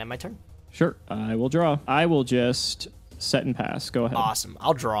 and end my turn. Sure, I will draw. I will just set and pass. Go ahead. Awesome.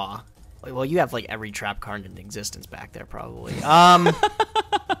 I'll draw. Well, you have like every trap card in existence back there, probably.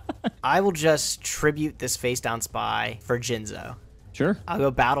 I will just tribute this face down spy for Jinzo. Sure. I'll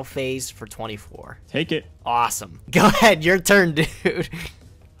go battle phase for 24. Take it. Awesome. Go ahead. Your turn, dude.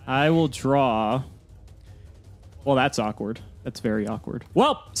 I will draw. Well, that's awkward. That's very awkward.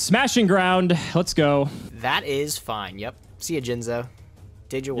 Well, smashing ground. Let's go. That is fine. Yep. See ya, Jinzo.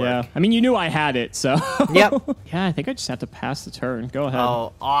 Did your work. Yeah. I mean, you knew I had it, so. Yep. Yeah, I think I just have to pass the turn. Go ahead.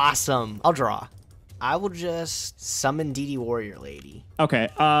 Oh, awesome. I'll draw. I will just summon DD Warrior Lady. Okay.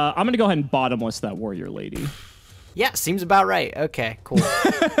 I'm going to go ahead and bottomless that Warrior Lady. Yeah, seems about right. Okay, cool.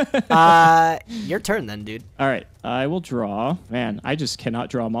 Your turn then, dude. All right. I will draw. Man, I just cannot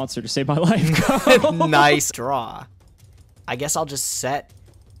draw a monster to save my life. Go. Nice draw. I guess I'll just set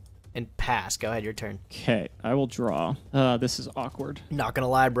and pass. Go ahead, your turn. Okay, I will draw. This is awkward. Not gonna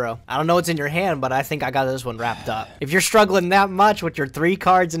lie, bro. I don't know what's in your hand, but I think I got this one wrapped up. If you're struggling that much with your 3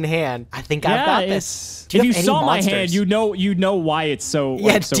 cards in hand, I think I've got this. If you saw my hand, you know why it's so,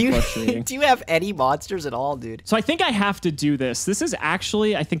 like, so frustrating. Do you have any monsters at all, dude? So I think I have to do this. This is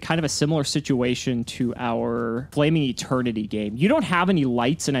actually, I think, kind of a similar situation to our Flaming Eternity game. You don't have any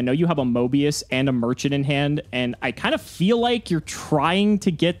lights, and I know you have a Mobius and a Merchant in hand, and I kind of feel like you're trying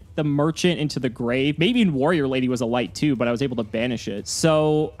to get the Merchant into the grave. Maybe Warrior Lady was a light too, but I was able to banish it.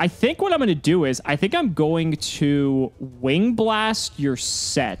 So I think what I'm going to do is I think I'm going to Wing Blast your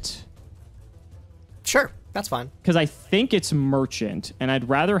set. Sure. That's fine. Because I think it's Merchant, and I'd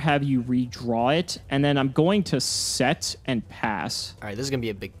rather have you redraw it, and then I'm going to set and pass. All right, this is going to be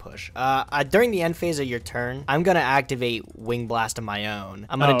a big push. During the end phase of your turn, I'm going to activate Wing Blast of my own.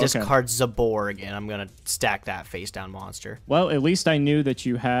 I'm going to discard Zabor again. I'm going to stack that face-down monster. Well, at least I knew that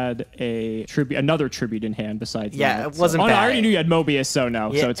you had another tribute in hand besides that. It wasn't bad. No, I already knew you had Mobius, so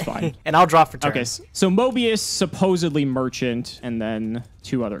no, so it's fine. And I'll draw for turn. Okay, so Mobius, supposedly Merchant, and then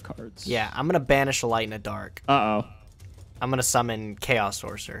 2 other cards. Yeah, I'm going to banish a light and a dark. Uh-oh. I'm going to summon Chaos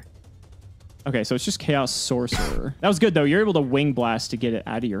Sorcerer. Okay, so it's just Chaos Sorcerer. That was good, though. You're able to Wing Blast to get it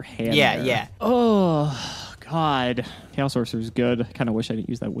out of your hand. Yeah. Oh, God. Chaos Sorcerer is good. I kind of wish I didn't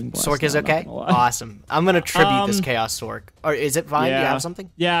use that Wing Blast. Sork is okay? Awesome. I'm going to tribute this Chaos Sork. Or is it fine? Yeah. Do you have something?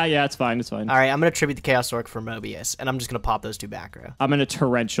 Yeah, it's fine. It's fine. All right, I'm going to tribute the Chaos Sork for Mobius, and I'm just going to pop those 2 back row. I'm going to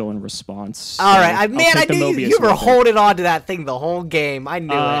Torrential in response. All right. I knew you were holding on to that thing the whole game. I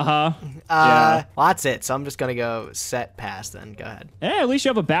knew it. Yeah. Well, that's it. So I'm just going to go set pass then. Go ahead. Yeah, at least you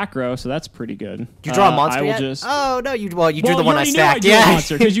have a back row, so that's pretty good. Did you draw a monster yet? Oh, no. You drew the one I stacked. Yeah,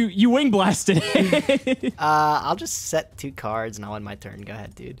 monster because you Wing Blasted it. I'll just set 2 cards, and I'll end my turn. Go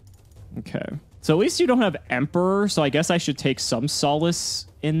ahead, dude. Okay. So at least you don't have Emperor, so I guess I should take some solace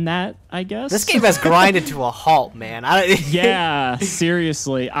in that, I guess. This game has grinded to a halt, man. Yeah,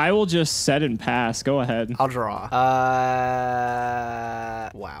 seriously. I will just set and pass. Go ahead. I'll draw.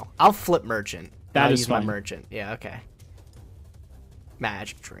 Wow. I'll flip Merchant. I'll use my Merchant. Yeah, okay.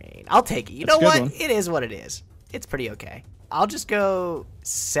 Magic Drain. I'll take it. You know what? It is what it is. It's pretty okay. I'll just go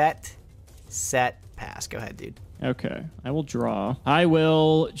set, pass. Go ahead, dude. Okay, I will draw. I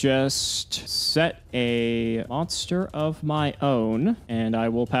will just set a monster of my own, and I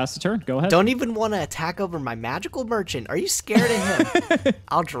will pass the turn. Go ahead. Don't even want to attack over my magical merchant. Are you scared of him?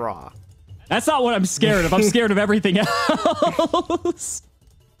 I'll draw. That's not what I'm scared of. I'm scared of everything else.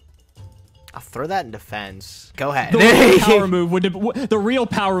 I'll throw that in defense. Go ahead. The real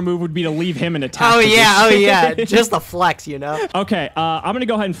power move would be to leave him in attack. Oh yeah. Just the flex, you know. Okay, I'm gonna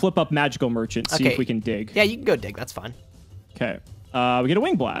go ahead and flip up Magical Merchant. See if we can dig. Yeah, you can go dig. That's fine. Okay. We get a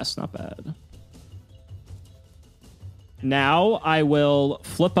Wing Blast. Not bad. Now I will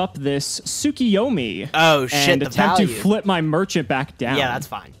flip up this Tsukiyomi. Oh shit! And attempt to flip my Merchant back down. Yeah, that's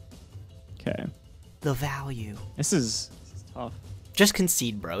fine. Okay. The value. This is tough. Just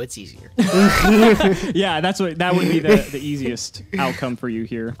concede, bro. It's easier. Yeah, that would be the easiest outcome for you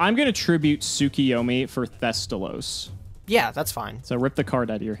here. I'm gonna tribute Tsukiyomi for Thestalos. Yeah, that's fine. So rip the card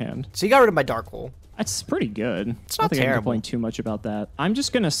out of your hand. So you got rid of my Dark Hole. That's pretty good. It's not I don't think terrible. I can complain too much about that. I'm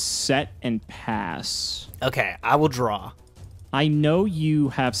just gonna set and pass. Okay, I will draw. I know you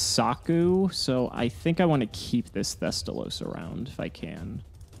have Saku, so I think I want to keep this Thestalos around if I can.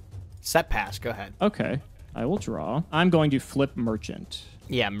 Set pass. Go ahead. Okay. I will draw. I'm going to flip Merchant.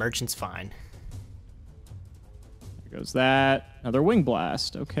 Yeah, Merchant's fine. There goes that. Another Wing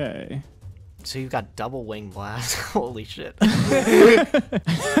Blast. Okay. So you've got double Wing Blast. Holy shit.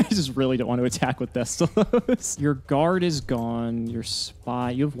 I just really don't want to attack with Thestalos. Your guard is gone. Your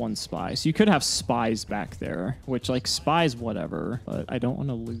spy. You have 1 spy. So you could have spies back there, which, like, spies, whatever. But I don't want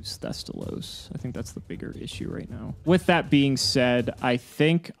to lose Thestalos. I think that's the bigger issue right now. With that being said, I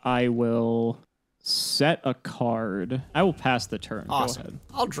think I will set a card. I will pass the turn. Awesome. Go ahead.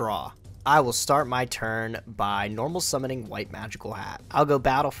 I'll draw. I will start my turn by normal summoning White Magical Hat. I'll go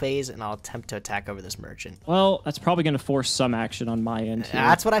battle phase, and I'll attempt to attack over this merchant. Well, that's probably going to force some action on my end here.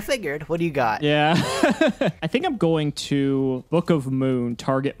 That's what I figured. What do you got? Yeah. I think I'm going to Book of Moon,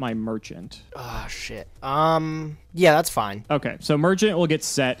 target my merchant. Oh, shit. Yeah, that's fine. Okay, so merchant will get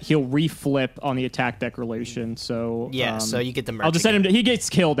set. He'll reflip on the attack declaration, so... Yeah, so you get the merch I'll just send him to... He gets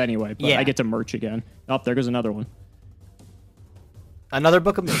killed anyway, but yeah. I get to merch again. Oh, there goes another one. Another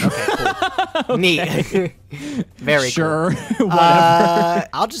Book of Moon. Okay, cool. Neat. Very sure. Cool. Whatever.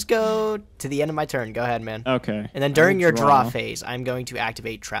 I'll just go to the end of my turn. Go ahead, man. Okay. And then during your draw phase, I'm going to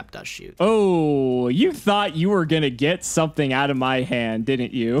activate Trap Dust Shoot. Oh, you thought you were going to get something out of my hand,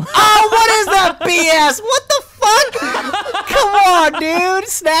 didn't you? Oh, what is that BS? What the fuck? Come on, dude.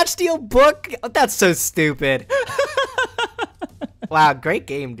 Snatch Steal Book? That's so stupid. Wow, great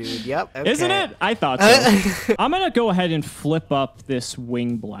game, dude. Yep. Okay. Isn't it? I thought so. I'm going to go ahead and flip up this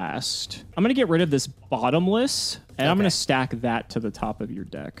Wing Blast. I'm going to get rid of this Bottomless, and I'm going to stack that to the top of your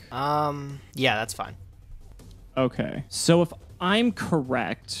deck. Yeah, that's fine. Okay. So if I'm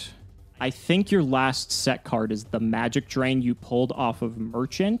correct, I think your last set card is the Magic Drain you pulled off of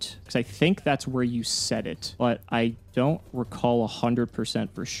Merchant, because I think that's where you set it, but I don't recall 100%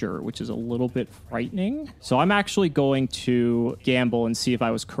 for sure, which is a little bit frightening. So I'm actually going to gamble and see if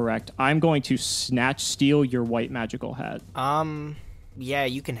I was correct. I'm going to Snatch Steal your White Magical Hat. Yeah,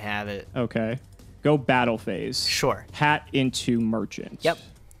 you can have it. Okay. Go battle phase. Sure. Hat into Merchant. Yep.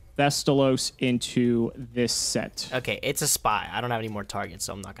 Vestalos into this set. Okay, it's a spy. I don't have any more targets,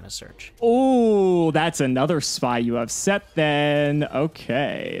 so I'm not going to search. Oh, that's another spy you have set then.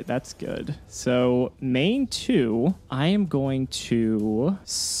 Okay, that's good. So main 2, I am going to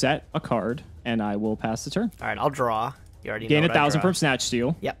set a card, and I will pass the turn. All right, I'll draw. You already gain know 1,000 from Snatch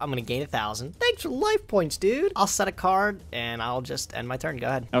Steal. Yep, I'm going to gain 1,000. Thanks for the life points, dude. I'll set a card, and I'll just end my turn. Go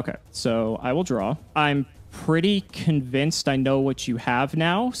ahead. Okay, so I will draw. I'm pretty convinced I know what you have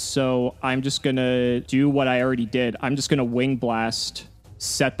now, so I'm just gonna do what I already did. I'm just gonna Wing Blast,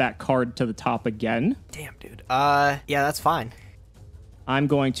 set that card to the top again. Damn, dude. Yeah, that's fine. I'm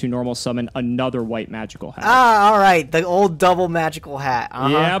going to normal summon another White Magical Hat. Ah, all right, the old double magical hat.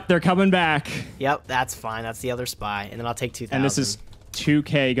 Yep, they're coming back. Yep, that's fine. That's the other spy, and then I'll take 2,000. And this is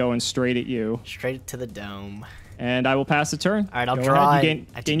 2K going straight at you. Straight to the dome. And I will pass the turn. All right, I'll Go draw. ahead.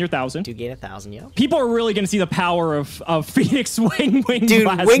 You gain your 1,000. Do gain 1,000, yep. People are really going to see the power of Phoenix Wing Blast. Dude,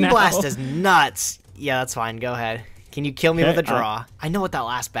 Wing now. Blast is nuts. Yeah, that's fine. Go ahead. Can you kill me with a draw? I know what that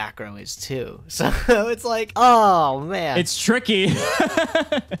last back row is, too. So it's like, oh, man. It's tricky.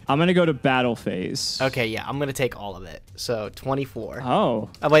 I'm going to go to battle phase. Okay, yeah, I'm going to take all of it. So 24. Oh.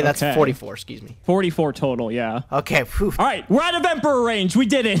 Oh, wait, that's okay. 44, excuse me. 44 total, yeah. Okay, whew. All right, we're out of Emperor range. We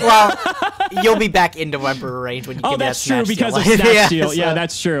did it. Well, you'll be back into Emperor range when you give me that that's true Snatch because Steal. of Snatch Yeah, Steal. so- Yeah,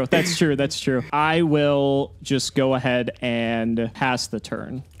 that's true. That's true. That's true. I will just go ahead and pass the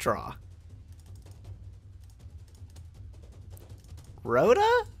turn. Draw. Rhoda?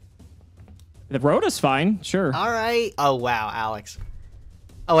 The Rhoda's fine, sure. All right. Oh, wow, Alex.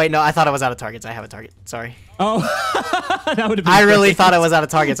 Oh, wait, no, I thought I was out of targets. I have a target. Sorry. Oh, that would have been I really great. thought I was out of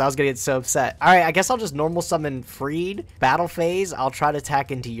targets. I was going to get so upset. All right, I guess I'll just normal summon Freed. Battle phase, I'll try to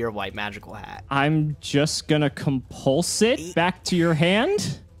attack into your White Magical Hat. I'm just gonna compulse it back to your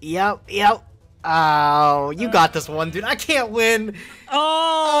hand. Yep. Oh, you got this one, dude. I can't win.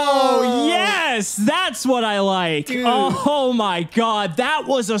 Oh, yes, that's what I like. Dude. Oh my God, that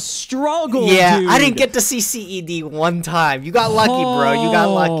was a struggle. Yeah, dude. I didn't get to see CED one time. You got lucky, bro. You got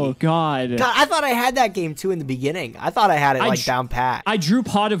lucky. Oh God. God, I thought I had that game too in the beginning. I thought I had it like down pat. I drew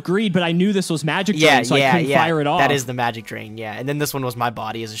Pot of Greed, but I knew this was Magic Drain, so I couldn't fire it off. That is the Magic Drain, yeah. And then this one was my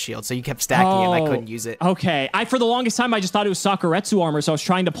body as a shield, so you kept stacking it and I couldn't use it. Okay. For the longest time, I just thought it was Sakuretsu armor, so I was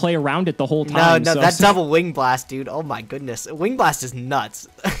trying to play around it the whole time. No, so that double Wing Blast, dude. Oh my goodness. Wing Blast is nuts.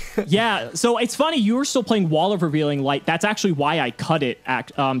 Yeah, so it's funny, you were still playing Wall of Revealing Light. That's actually why I cut it,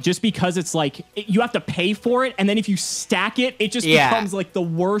 just because it's like, you have to pay for it, and then if you stack it, it just becomes like the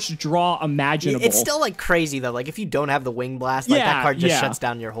worst draw imaginable. It's still like crazy though, like if you don't have the Wing Blast, like that card just shuts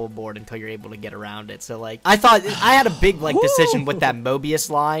down your whole board until you're able to get around it. So like, I thought, I had a big like decision with that Mobius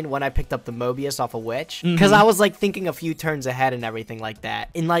line when I picked up the Mobius off of Witch, because I was like thinking a few turns ahead and everything like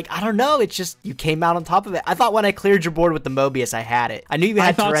that. And like, I don't know, it's just, you came out on top of it. I thought when I cleared your board with the Mobius, I had it. I knew you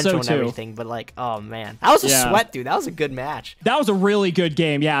had Torrential and everything, but like, oh man, that was a sweat, dude. That was a good match. That was a really good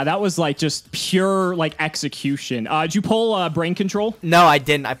game. Yeah, that was like just pure like execution. Did you pull Brain Control? No, I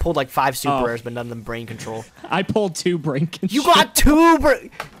didn't. I pulled like 5 super rares, but none of them Brain Control. I pulled 2 Brain Control. You got 2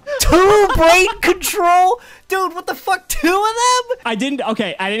 brain control? Dude, what the fuck? 2 of them? I didn't.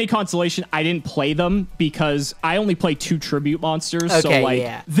 Okay, at any consolation, I didn't play them because I only play 2 tribute monsters. Okay, so, like,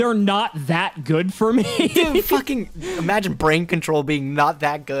 yeah. they're not that good for me. Dude, fucking imagine brain control being not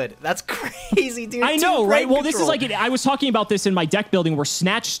that good. That's crazy, dude. I know, right? Well, this is control. like, I was talking about this in my deck building where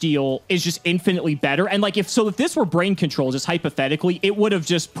Snatch Steal is just infinitely better. And like, if this were brain control, just hypothetically, it would have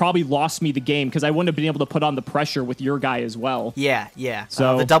just probably lost me the game because I wouldn't have been able to put on the pressure with your guy as well. Yeah, yeah.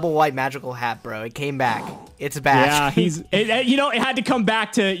 So the double white magical hat, bro. It came back. It's back. Yeah, it had to come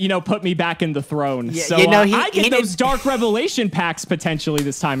back to, put me back in the throne. Yeah, so I get those Dark Revelation packs potentially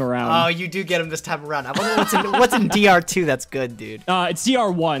this time around. Oh, you do get them this time around. I wonder what's in DR2 that's good, dude. It's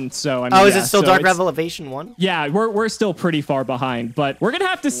DR1, so I mean. Oh, is it still Dark Revelation 1? Yeah, we're still pretty far behind, but we're gonna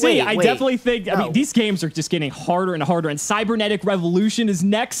have to see. I definitely think. I mean, these games are just getting harder and harder, and Cybernetic Revolution is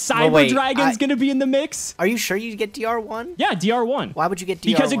next. Cyber Dragon's gonna be in the mix. Are you sure you get DR1? Yeah, DR1. Why would you get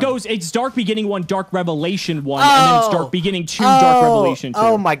DR1? Because it's Dark Beginning 1, Dark Revelation 1, and then it's Dark Beginning 2, Dark Revelation 2.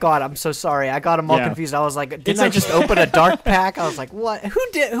 Oh my god, I'm so sorry. I got them all confused. I was like, didn't I just open a Dark pack? I was like, what?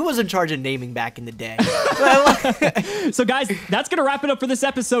 Who was in charge of naming back in the day? So guys, that's gonna wrap it up for this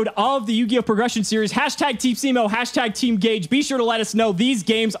episode of the Yu-Gi-Oh! Progression Series. Hashtag Team Cimo, hashtag Team Gage. Be sure to let us know. These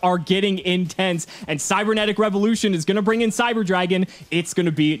games are getting intense, and Cybernetic Revolution is gonna bring in Cyber Dragon. It's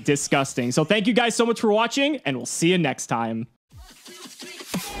gonna be disgusting. So thank you guys so much for watching, and we'll see you next time.